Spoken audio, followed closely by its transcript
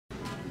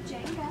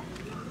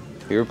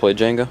You ever played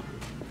Jenga?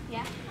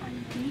 Yeah,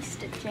 I'm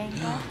beast at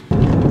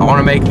Jenga. I want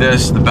to make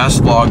this the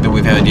best vlog that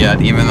we've had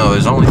yet, even though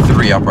there's only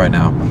 3 up right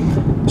now.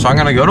 So I'm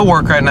gonna go to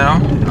work right now.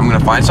 I'm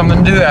gonna find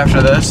something to do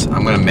after this.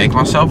 I'm gonna make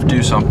myself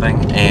do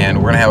something, and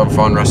we're gonna have a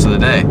fun rest of the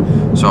day.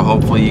 So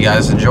hopefully you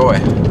guys enjoy.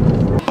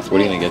 What are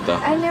you gonna get though?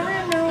 I never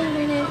know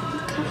when it.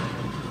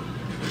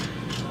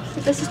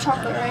 This is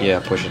chocolate, right? Yeah,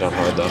 push it out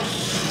hard though.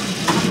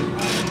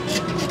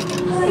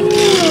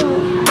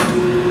 Ew.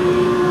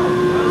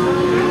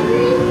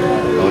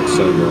 That looks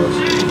so gross.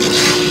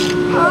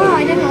 Oh,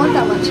 I didn't want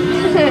that much.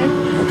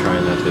 I'm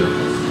trying that too.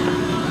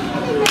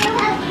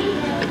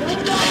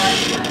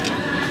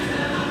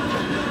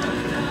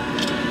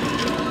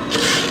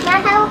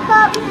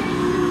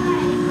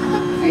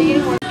 Are you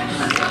eating one?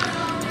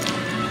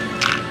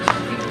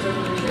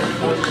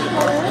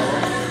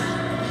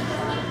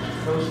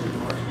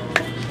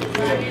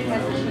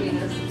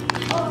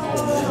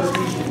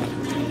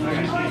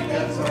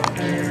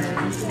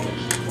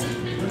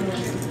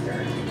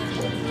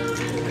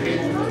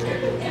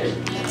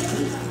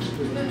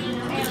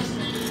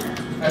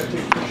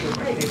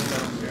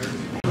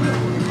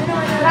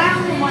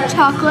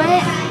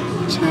 Chocolate,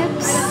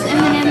 chips,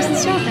 M&M's, and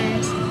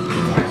strawberries.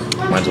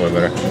 Mine's way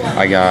better.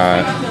 I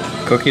got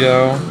cookie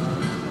dough,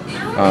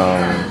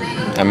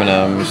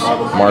 M&M's,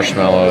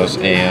 marshmallows,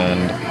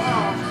 and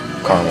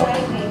caramel.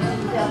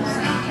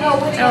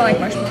 I don't like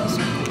marshmallows.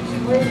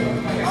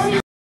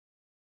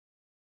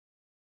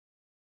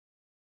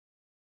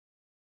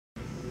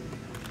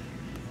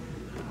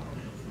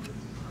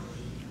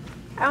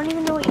 I don't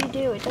even know what you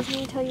do. It doesn't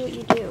even tell you what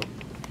you do.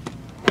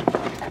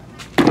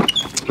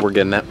 We're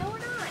getting it. No, we're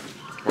not.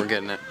 We're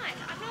getting it.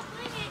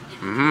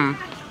 I'm not playing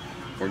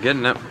it. We're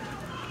getting it.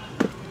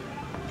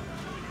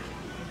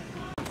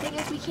 The thing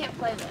is, we can't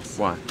play this.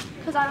 Why?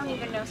 Because I don't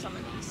even know some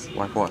of these.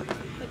 Like what?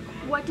 Like,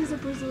 what does a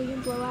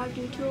Brazilian blowout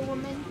do to a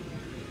woman?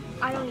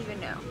 I don't even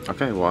know.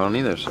 Okay, well I don't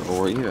either, so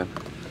we're even.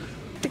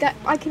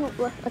 I can.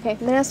 Okay,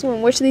 then ask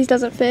one. Which of these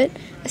doesn't fit?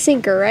 A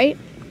sinker, right?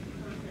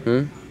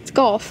 It's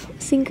golf.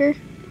 A sinker.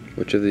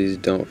 Which of these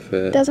don't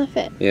fit? Doesn't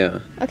fit. Yeah.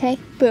 Okay,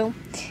 boom.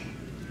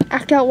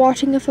 Act out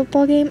watching a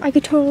football game. I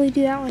could totally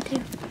do that one too.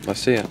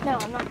 Let's see it. No,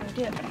 I'm not gonna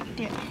do it, but I could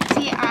do it.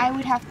 See, I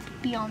would have to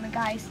be on the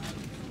guys.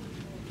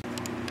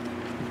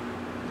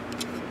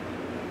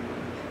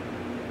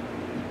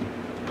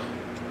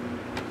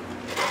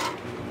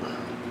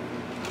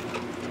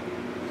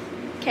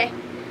 Okay,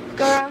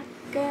 go around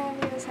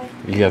the other side.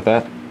 You got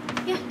that?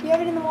 Yeah, you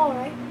have it in the wall,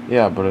 right?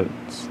 Yeah, but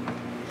it's...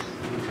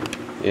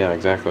 Yeah,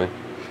 exactly.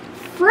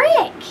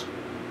 Frick!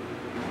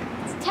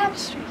 It's a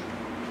tapestry.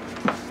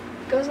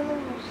 Goes in the wall.